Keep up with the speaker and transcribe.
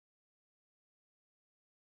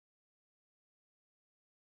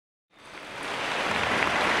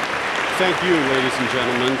Thank you, ladies and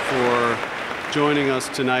gentlemen, for joining us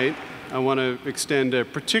tonight. I want to extend a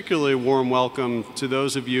particularly warm welcome to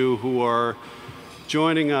those of you who are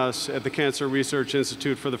joining us at the Cancer Research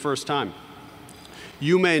Institute for the first time.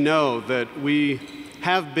 You may know that we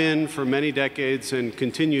have been for many decades and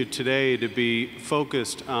continue today to be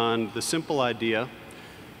focused on the simple idea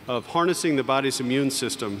of harnessing the body's immune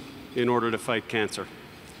system in order to fight cancer.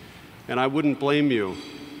 And I wouldn't blame you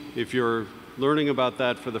if you're learning about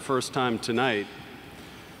that for the first time tonight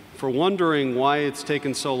for wondering why it's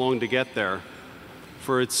taken so long to get there,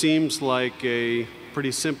 for it seems like a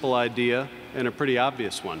pretty simple idea and a pretty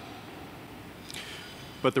obvious one.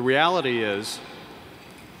 But the reality is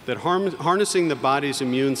that harnessing the body's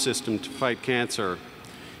immune system to fight cancer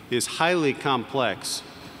is highly complex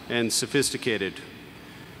and sophisticated,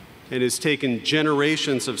 and has taken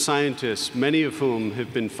generations of scientists, many of whom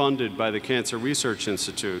have been funded by the Cancer Research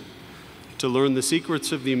Institute, to learn the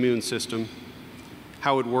secrets of the immune system,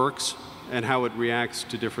 how it works, and how it reacts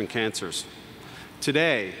to different cancers.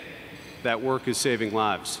 Today, that work is saving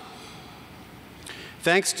lives.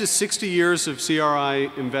 Thanks to 60 years of CRI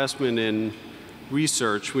investment in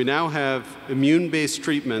research, we now have immune-based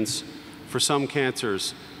treatments for some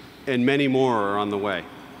cancers, and many more are on the way.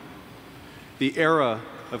 The era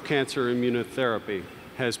of cancer immunotherapy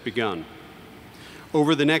has begun.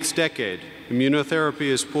 Over the next decade, immunotherapy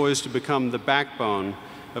is poised to become the backbone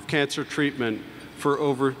of cancer treatment for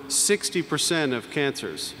over 60% of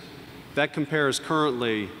cancers. That compares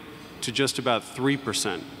currently to just about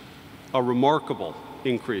 3%, a remarkable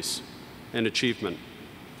increase and achievement.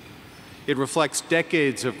 It reflects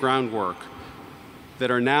decades of groundwork that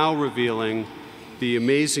are now revealing the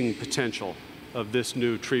amazing potential of this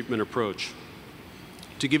new treatment approach.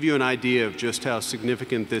 To give you an idea of just how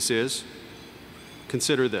significant this is,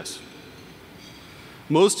 consider this.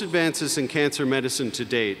 Most advances in cancer medicine to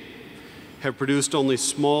date have produced only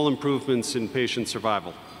small improvements in patient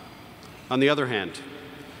survival. On the other hand,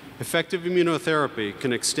 effective immunotherapy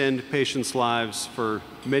can extend patients' lives for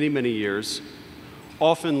many, many years,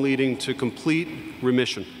 often leading to complete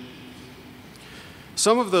remission.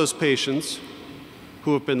 Some of those patients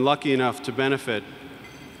who have been lucky enough to benefit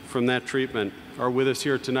from that treatment are with us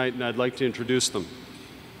here tonight, and I'd like to introduce them.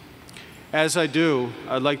 As I do,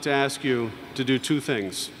 I'd like to ask you to do two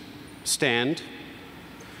things. Stand,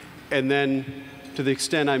 and then, to the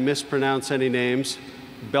extent I mispronounce any names,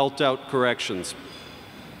 belt out corrections.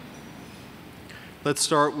 Let's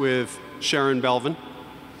start with Sharon Belvin.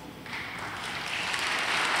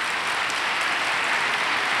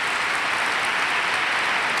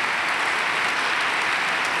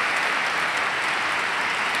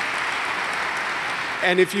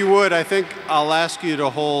 And if you would, I think I'll ask you to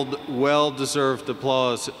hold well-deserved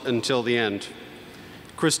applause until the end.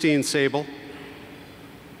 Christine Sable,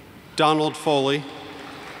 Donald Foley.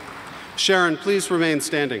 Sharon, please remain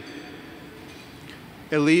standing.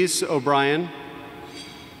 Elise O'Brien,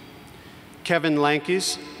 Kevin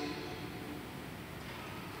Lankes,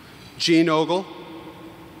 Jean Ogle,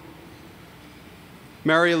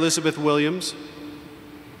 Mary Elizabeth Williams,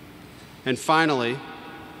 and finally,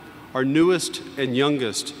 our newest and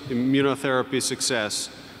youngest immunotherapy success,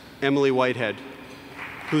 Emily Whitehead,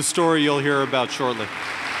 whose story you'll hear about shortly.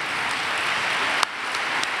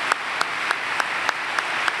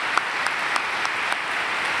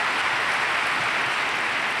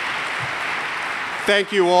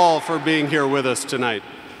 Thank you all for being here with us tonight.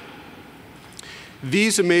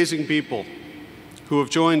 These amazing people who have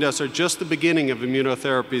joined us are just the beginning of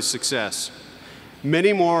immunotherapy's success.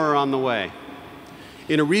 Many more are on the way.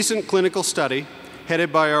 In a recent clinical study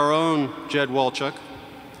headed by our own Jed Walchuk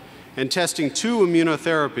and testing two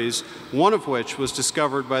immunotherapies, one of which was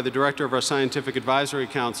discovered by the director of our Scientific Advisory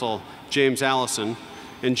Council, James Allison.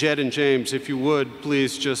 And Jed and James, if you would,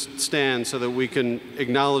 please just stand so that we can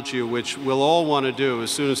acknowledge you, which we'll all want to do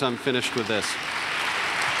as soon as I'm finished with this.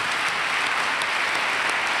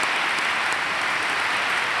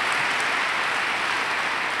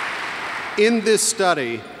 In this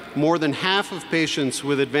study, more than half of patients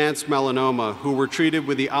with advanced melanoma who were treated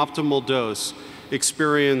with the optimal dose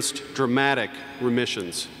experienced dramatic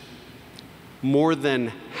remissions. More than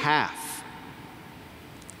half,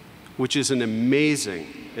 which is an amazing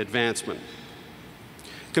advancement.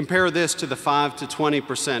 Compare this to the 5 to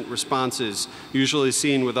 20% responses usually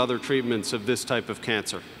seen with other treatments of this type of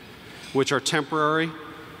cancer, which are temporary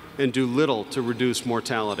and do little to reduce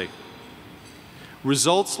mortality.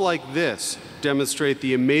 Results like this demonstrate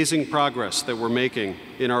the amazing progress that we're making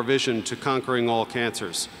in our vision to conquering all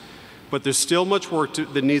cancers. But there's still much work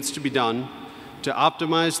that needs to be done to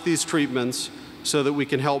optimize these treatments so that we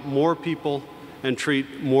can help more people and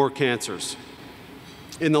treat more cancers.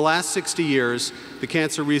 In the last 60 years, the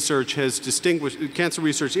Cancer Research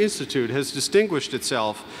Institute has distinguished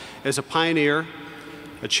itself as a pioneer,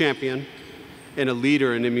 a champion, and a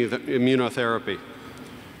leader in immunotherapy.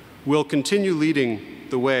 We'll continue leading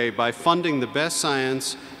the way by funding the best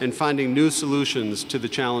science and finding new solutions to the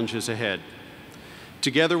challenges ahead.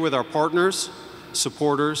 Together with our partners,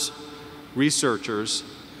 supporters, researchers,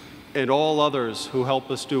 and all others who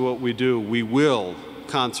help us do what we do, we will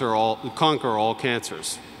conquer all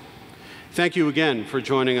cancers. Thank you again for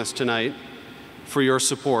joining us tonight, for your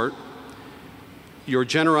support. Your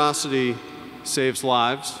generosity saves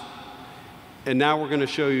lives, and now we're going to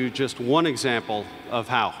show you just one example of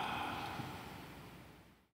how.